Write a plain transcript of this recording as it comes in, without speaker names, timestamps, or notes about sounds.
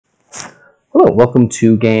welcome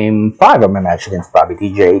to game 5 of my match against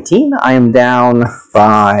BobbyDJ18. I am down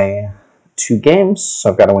by 2 games, so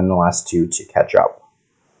I've got to win the last 2 to catch up.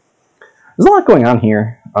 There's a lot going on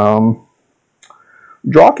here.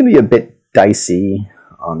 Draw can be a bit dicey.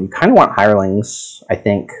 You kind of want hirelings, I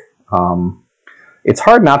think. It's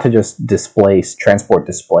hard not to just transport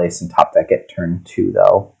displace, and top deck at turn 2,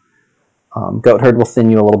 though. Goatherd will thin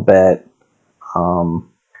you a little bit.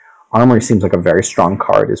 Armory seems like a very strong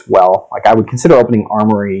card as well. Like, I would consider opening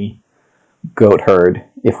Armory Goatherd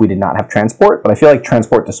if we did not have transport, but I feel like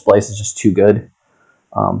transport displace is just too good.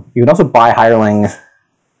 You can also buy Hireling.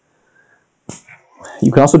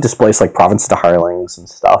 You can also displace like province to Hirelings and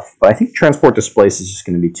stuff, but I think transport displace is just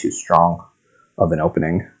going to be too strong of an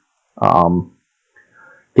opening.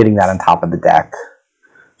 Getting that on top of the deck.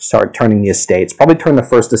 Start turning the estates. Probably turn the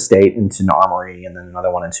first estate into an Armory and then another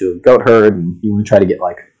one into a Goatherd, and you want to try to get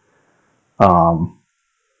like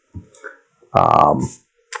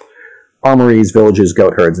Armories, villages,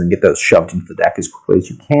 Goatherds, and get those shoved into the deck as quickly as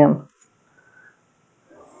you can.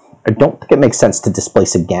 I don't think it makes sense to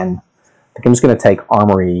displace again. I think I'm just going to take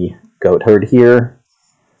Armory, Goatherd here,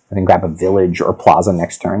 and then grab a village or Plaza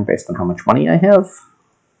next turn based on how much money I have.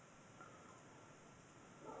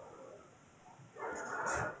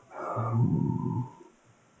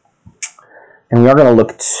 And we are going to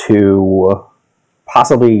look to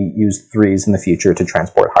possibly use 3s in the future to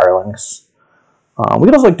transport Hirelings. We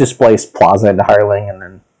can also like displace Plaza into Hireling and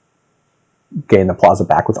then gain the Plaza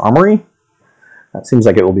back with Armory. That seems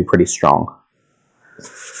like it will be pretty strong.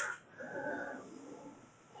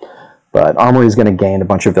 But Armory is going to gain a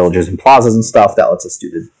bunch of villages and plazas and stuff. That lets us do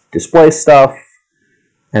the displace stuff.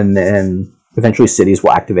 And then eventually cities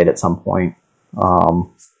will activate at some point.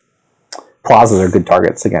 Plazas are good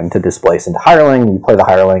targets, again, to displace into Hireling. You play the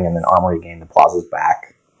Hireling, and then Armory gain the plazas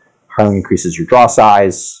back. Hireling increases your draw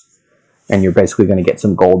size, and you're basically going to get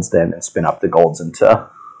some golds then and spin up the golds into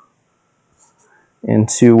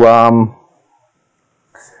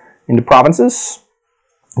provinces.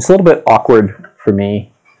 It's a little bit awkward for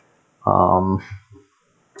me.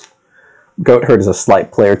 Goatherd is a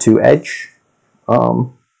slight player 2 edge,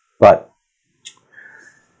 but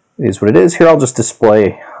it is what it is. Here I'll just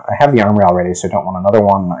display. I have the Armory already, so I don't want another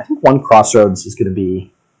one. I think one Crossroads is going to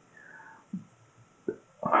be...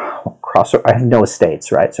 Crossroads. I have no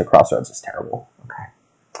estates, right? So Crossroads is terrible. Okay.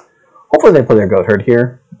 Hopefully they play their Goatherd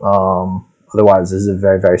here. Otherwise, this is a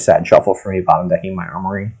very, very sad shuffle for me, bottom decking my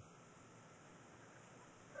Armory.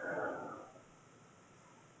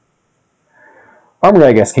 Armory,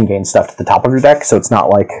 I guess, can gain stuff to the top of your deck, so it's not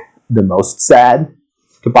like the most sad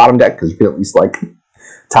to bottom deck, because you can at least like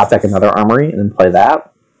top deck another Armory and then play that.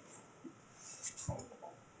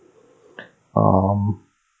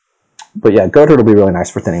 But yeah, Goatherd will be really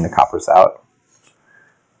nice for thinning the coppers out.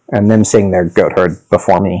 And them seeing their Goatherd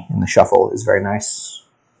before me in the shuffle is very nice.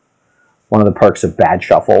 One of the perks of bad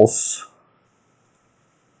shuffles.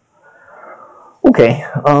 Okay,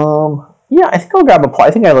 yeah, I think I'll grab a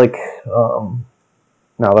I think I like,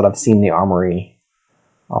 now that I've seen the Armory,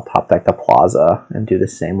 I'll top deck the Plaza and do the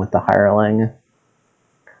same with the Hireling.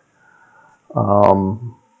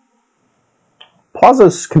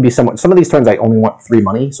 Plazas can be somewhat... Some of these turns I only want 3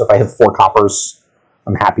 money, so if I have 4 coppers,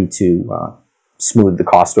 I'm happy to smooth the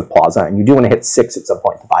cost with Plaza. And you do want to hit 6 at some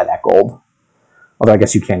point to buy that gold. Although I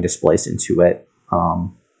guess you can displace into it.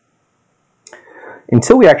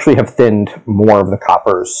 Until we actually have thinned more of the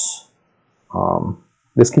coppers,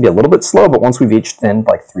 this can be a little bit slow, but once we've each thinned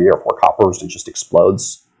like 3 or 4 coppers, it just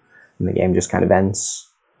explodes, and the game just kind of ends.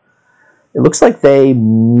 It looks like they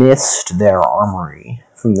missed their Armory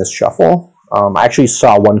from this shuffle. I actually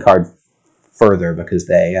saw one card further because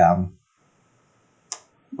they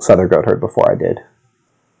saw their Goatherd before I did.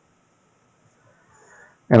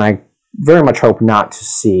 And I very much hope not to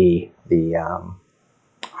see the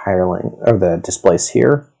Hireling or the displace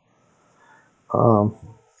here.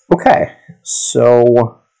 Okay,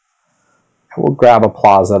 so I will grab a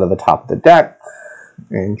Plaza to the top of the deck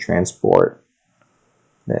and transport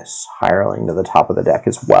this Hireling to the top of the deck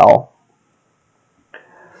as well.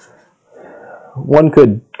 One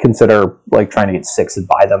could consider like trying to get 6 and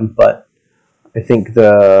buy them, but I think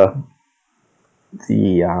the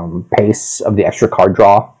pace of the extra card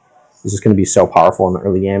draw is just going to be so powerful in the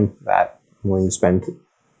early game that I'm willing to spend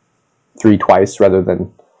 3 twice rather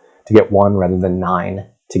than to get 1 rather than 9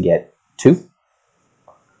 to get 2.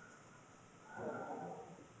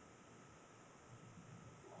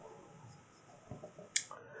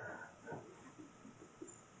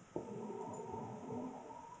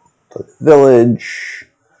 Village,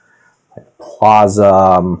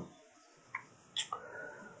 Plaza.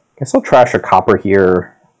 Guess I'll trash a copper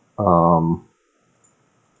here.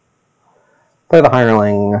 Play the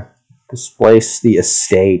Hireling. Displace the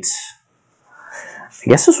estate. I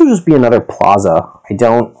guess this will just be another Plaza. I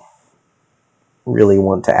don't really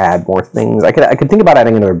want to add more things. I could think about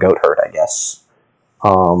adding another Goatherd, I guess.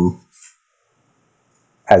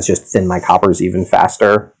 As just thin my coppers even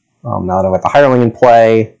faster. Now that I've got the Hireling in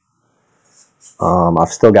play,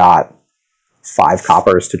 I've still got 5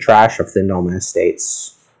 coppers to trash. I've thinned all my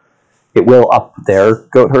estates. It will up their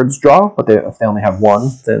Goatherd's draw, but if they only have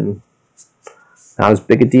 1, then not as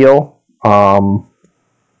big a deal. And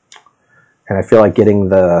I feel like getting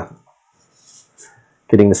the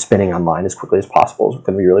spinning online as quickly as possible is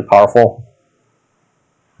going to be really powerful.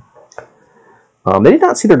 They did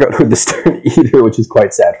not see their Goatherd this turn either, which is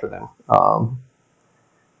quite sad for them.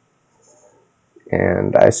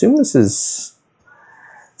 And I assume this is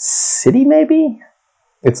City, maybe?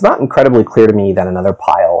 It's not incredibly clear to me that another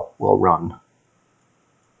pile will run.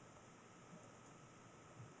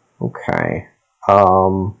 Okay.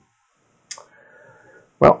 Well,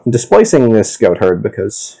 I'm displacing this Goatherd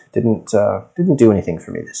because it didn't do anything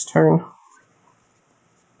for me this turn.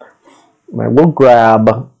 I will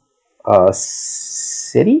grab a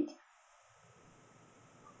City?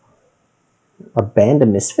 A band of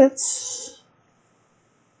Misfits?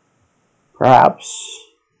 Perhaps.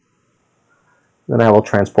 Then I will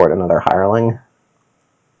transport another Hireling.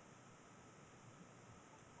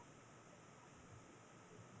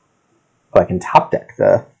 But I can top deck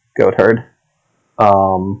the Goatherd. I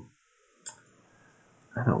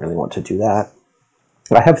don't really want to do that.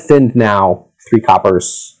 I have thinned now 3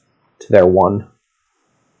 coppers to their 1.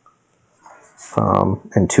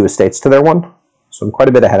 And 2 estates to their 1. So I'm quite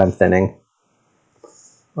a bit ahead on thinning.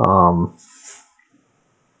 I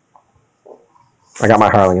got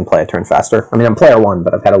my Hireling in play a turn faster. I mean, I'm player 1,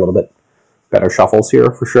 but I've had a little bit better shuffles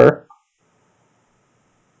here for sure.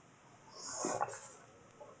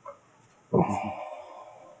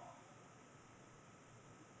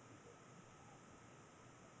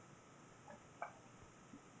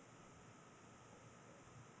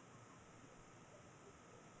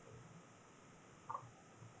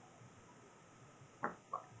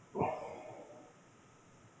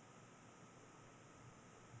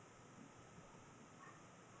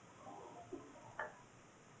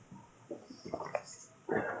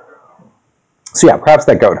 So yeah, perhaps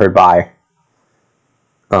that Goatherd buy.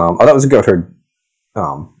 Oh, that was a Goatherd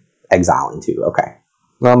exiling too. Okay.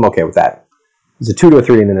 Well, I'm okay with that. It's a 2 to a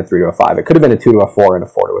 3 and then a 3 to a 5. It could have been a 2 to a 4 and a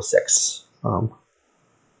 4 to a 6.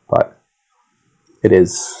 But it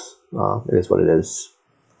is what it is.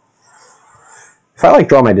 If I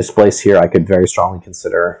draw my Displace here, I could very strongly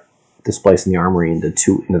consider displacing the Armory into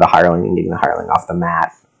the Hireling and getting the Hireling off the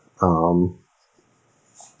mat.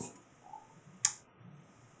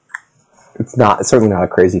 It's certainly not a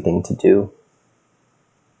crazy thing to do.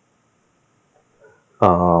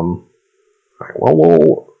 All right, well,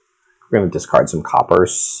 we're going to discard some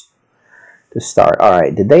coppers to start. All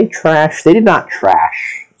right, did they trash? They did not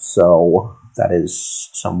trash, so that is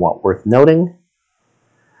somewhat worth noting.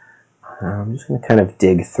 I'm just going to kind of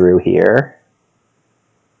dig through here.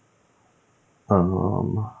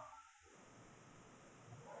 Do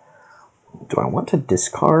I want to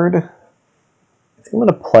discard? I think I'm going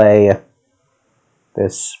to play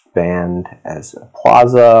this band as a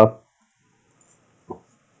Plaza.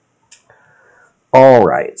 All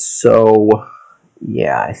right, so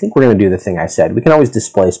yeah, I think we're going to do the thing I said. We can always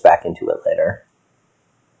displace back into it later.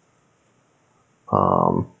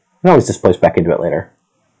 We can always displace back into it later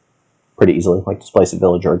pretty easily, like displace a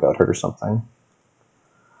village or a Goatherd or something.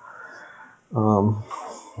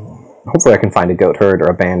 Hopefully I can find a Goatherd or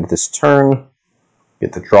a band this turn,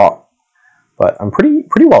 get the draw. But I'm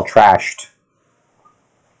pretty well trashed.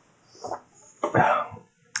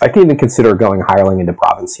 I can even consider going Hireling into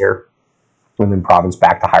Province here, and then Province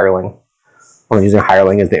back to Hireling. Or using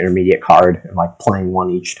Hireling as the intermediate card and playing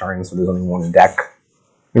 1 each turn, so there's only 1 in deck.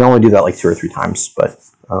 We can only do that 2 or 3 times, but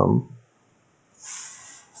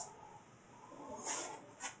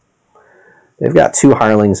they've got 2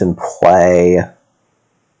 Hirelings in play.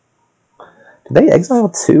 Did they exile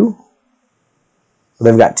 2?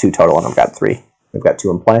 They've got 2 total, and I've got 3. They've got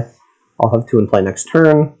 2 in play. I'll have 2 in play next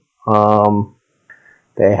turn.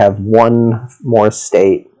 They have 1 more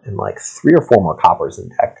estate and 3 or 4 more coppers in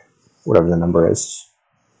deck, whatever the number is.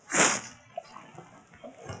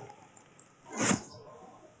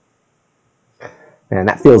 And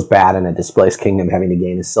that feels bad in a Displaced Kingdom having to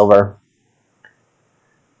gain a silver.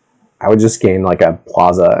 I would just gain a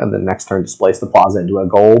Plaza and then next turn displace the Plaza into a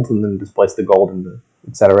gold and then displace the gold into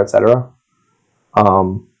etc. etc.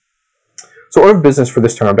 So order of business for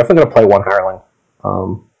this turn, I'm definitely going to play 1 Hireling.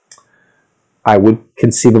 I would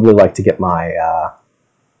conceivably like to get my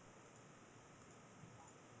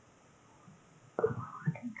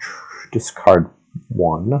discard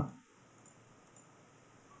 1.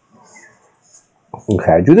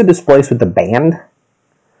 Okay, I drew the Displace with the band,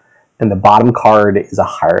 and the bottom card is a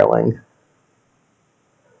Hireling.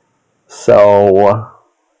 So,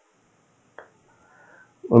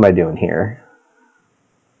 what am I doing here?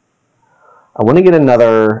 I want to get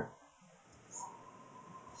another...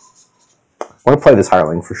 I want to play this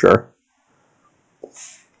Hireling for sure.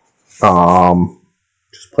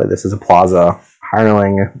 Just play this as a Plaza.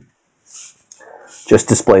 Hireling. Just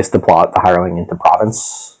displace the Hireling into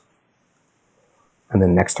Province. And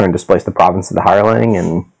then next turn displace the Province to the Hireling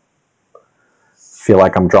and feel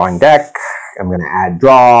like I'm drawing deck. I'm going to add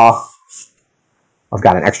draw. I've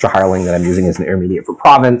got an extra Hireling that I'm using as an intermediate for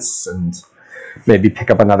Province, and maybe pick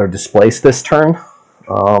up another Displace this turn.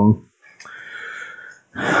 I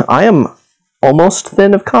am almost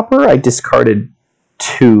thin of copper. I discarded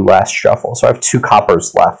 2 last shuffle, so I have 2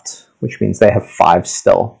 coppers left, which means they have 5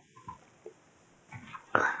 still.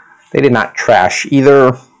 They did not trash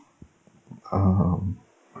either.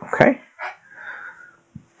 Okay.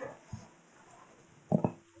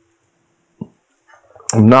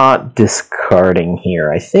 I'm not discarding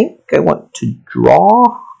here. I think I want to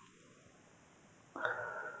draw.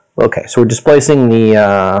 Okay, so we're displacing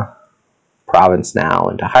the Province now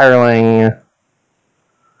into Hireling.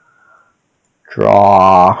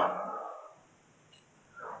 Draw.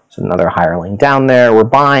 There's another Hireling down there. We're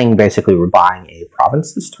buying a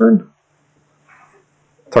Province this turn.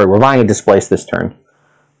 Sorry, we're buying a Displace this turn.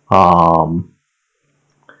 So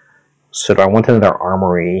do I want another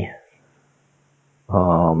Armory?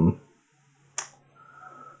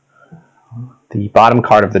 The bottom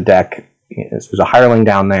card of the deck is there's a Hireling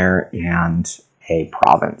down there and a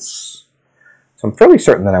Province. So I'm fairly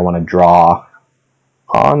certain that I want to draw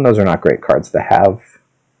on. Those are not great cards to have.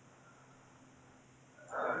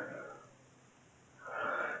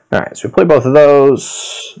 Alright, so we play both of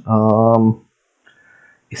those.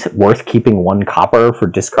 Is it worth keeping 1 copper for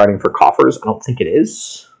discarding for coffers? I don't think it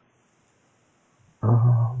is.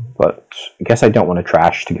 But I guess I don't want to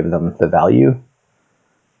trash to give them the value.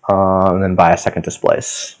 And then buy a second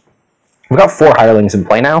Displace. We've got 4 Hirelings in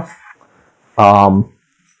play now. I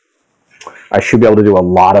should be able to do a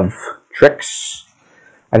lot of tricks.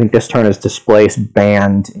 I think this turn is Displace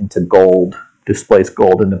band into gold. Displace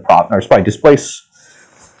gold into Province. Or sorry, Displace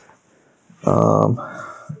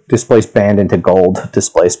band into gold.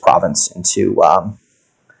 Displace Province into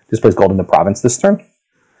Displace gold into Province this turn.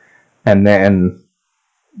 And then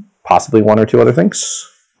possibly 1 or 2 other things.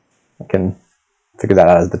 I can figure that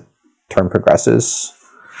out as the turn progresses.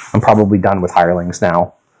 I'm probably done with Hirelings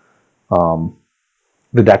now.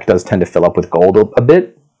 The deck does tend to fill up with gold a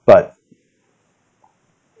bit, but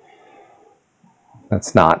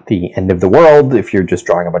that's not the end of the world if you're just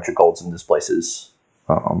drawing a bunch of golds and Displaces.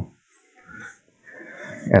 And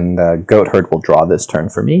the Goatherd will draw this turn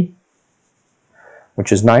for me,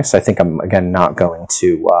 which is nice. I think I'm, again, not going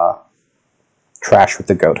to trash with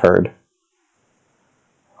the Goatherd.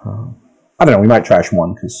 I don't know, we might trash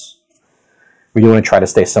 1 because we do want to try to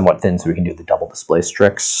stay somewhat thin so we can do the double Displace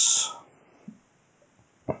tricks.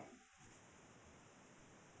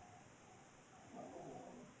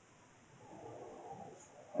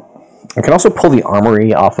 I can also pull the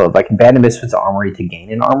Armory off of, I can ban the Misfits Armory to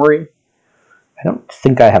gain an Armory. I don't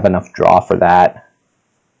think I have enough draw for that.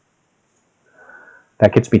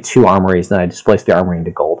 That gets me 2 Armories, then I displace the Armory into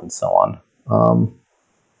gold and so on.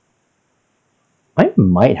 I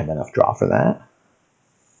might have enough draw for that.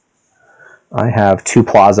 I have 2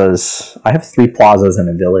 Plazas. I have 3 Plazas and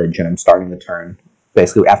a village, and I'm starting the turn.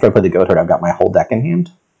 Basically, after I play the Goatherd, I've got my whole deck in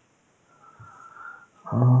hand.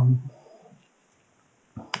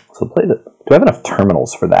 So play the... Do I have enough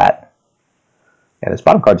terminals for that? Yeah, this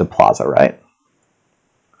bottom card's a Plaza, right?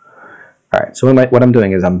 Alright, so what I'm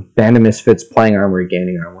doing is I'm banning Misfits, playing Armory,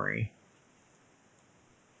 gaining Armory.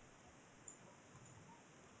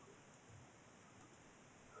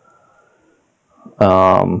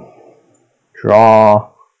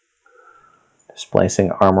 Draw,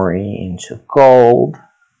 displacing Armory into gold,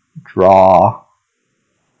 draw,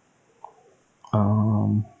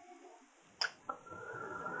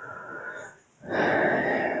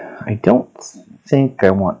 I don't think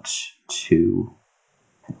I want to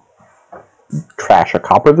trash a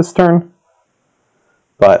copper this turn,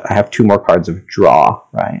 but I have 2 more cards of draw,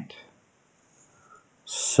 right?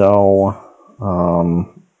 So,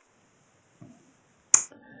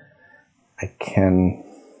 I can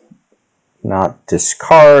not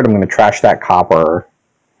discard. I'm going to trash that copper,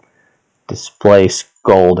 displace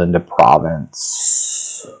gold into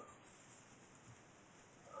province.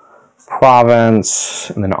 Province,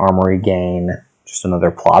 and then Armory gain just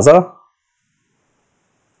another Plaza.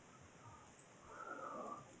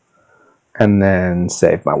 And then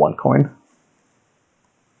save my 1 coin.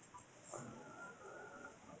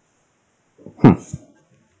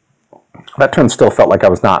 That turn still felt like I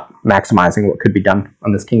was not maximizing what could be done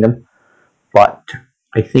on this kingdom. But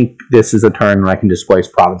I think this is a turn where I can displace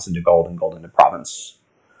province into gold and gold into province.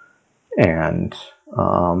 And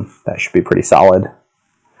that should be pretty solid.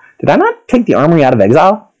 Did I not take the Armory out of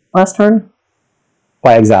exile last turn?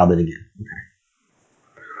 Well, I exiled it again.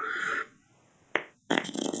 Okay.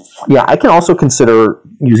 Yeah, I can also consider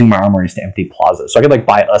using my Armories to empty plazas. So I could like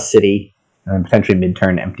buy a city and then potentially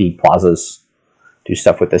mid-turn empty plazas. Do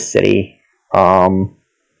stuff with this city. All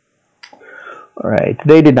right,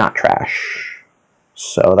 they did not trash.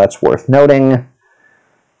 So that's worth noting.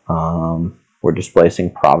 We're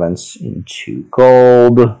displacing province into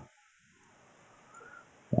gold.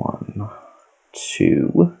 1,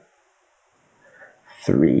 2,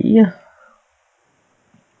 3.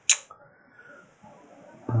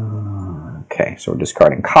 Okay, so we're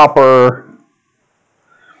discarding copper.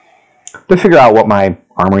 To figure out what my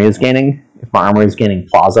Armory is gaining. If my Armory is gaining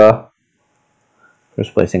Plaza, we're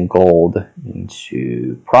displacing gold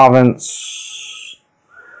into province.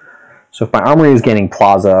 So if my Armory is gaining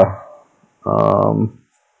Plaza,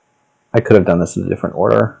 I could have done this in a different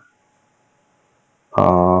order.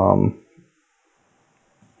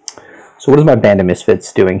 So what is my band of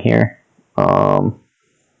Misfits doing here? I'm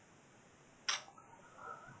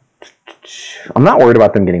not worried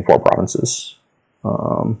about them getting 4 provinces.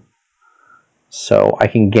 So I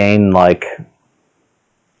can gain like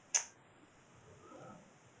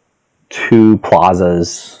 2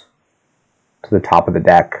 plazas to the top of the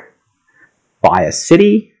deck, buy a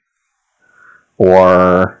city,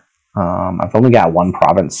 or I've only got 1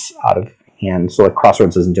 province out of hand, so like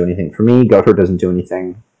Crossroads doesn't do anything for me, Goatherd doesn't do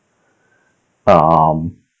anything.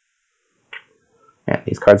 Yeah,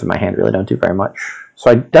 these cards in my hand really don't do very much. So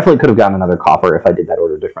I definitely could have gotten another copper if I did that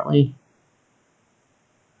order differently.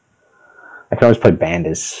 I can always play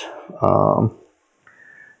Bandits.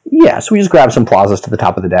 Yeah, so we just grab some plazas to the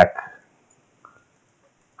top of the deck.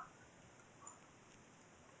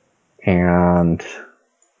 And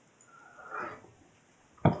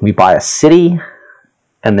we buy a city,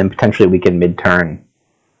 and then potentially we can mid-turn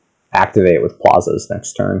activate with plazas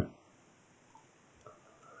next turn.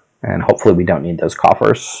 And hopefully we don't need those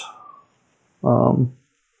coffers.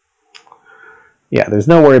 Yeah, there's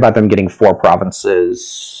no worry about them getting 4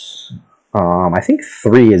 provinces. I think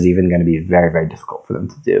 3 is even going to be very, very difficult for them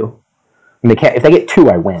to do. And they can't, if they get 2,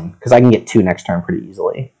 I win, because I can get 2 next turn pretty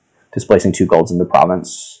easily, displacing 2 golds into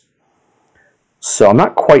province. So I'm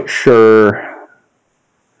not quite sure.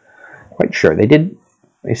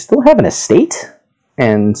 They still have an estate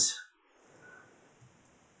and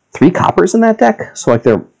 3 coppers in that deck. So like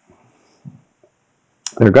they're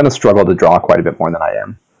going to struggle to draw quite a bit more than I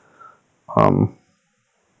am.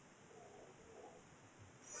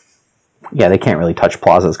 Yeah, they can't really touch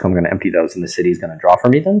plazas because I'm going to empty those and the city's going to draw for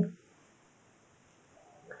me then.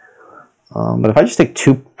 But if I just take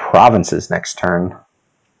 2 provinces next turn,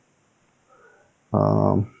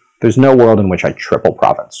 there's no world in which I triple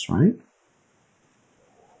province, right?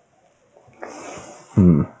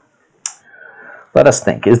 Let us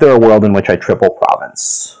think. Is there a world in which I triple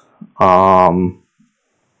province? I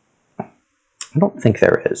don't think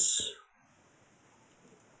there is.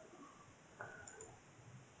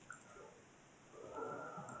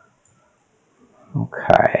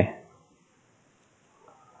 Okay.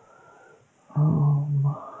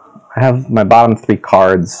 I have my bottom 3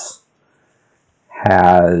 cards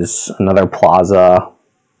has another plaza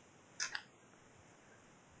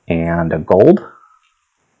and a gold. Is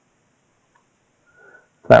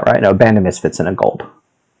that right? No, Band of Misfits and a gold.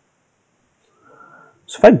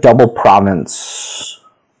 So if I double province,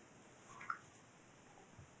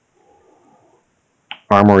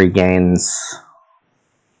 Armory gains.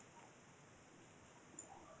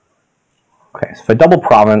 Okay, so if I double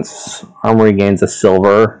province, Armory gains a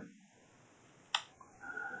silver.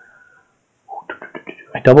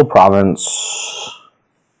 I double province.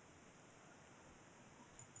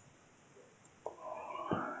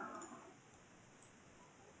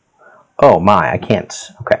 Oh my, I can't.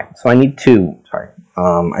 Okay, so I need to, sorry,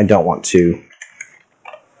 I don't want to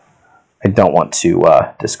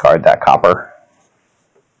discard that copper.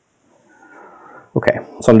 Okay,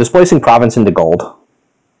 so I'm displacing province into gold,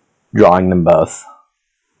 drawing them both.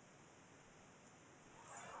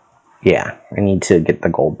 Yeah, I need to get the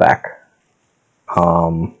gold back.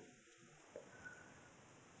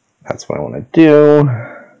 That's what I want to do.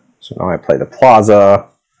 So now I play the Plaza.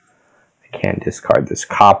 I can discard this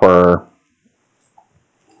copper.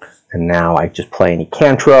 And now I just play any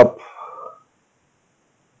cantrip.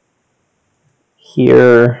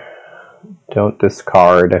 Here, don't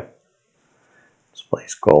discard.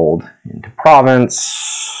 Displace gold into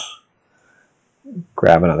province.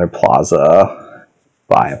 Grab another Plaza.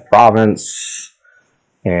 Buy a province.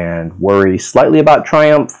 And worry slightly about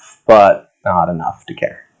triumph, but not enough to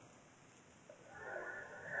care.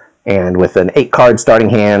 And with an 8-card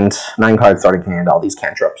starting hand, 9-card starting hand, all these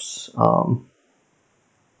cantrips,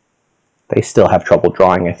 they still have trouble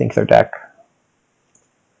drawing, I think, their deck.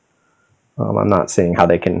 I'm not seeing how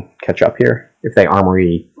they can catch up here. If they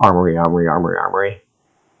Armory.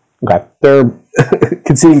 Okay, they're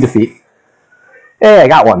conceding defeat. Hey, I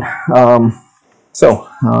got one.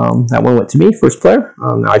 That one went to me, first player.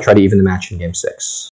 Now I try to even the match in game 6.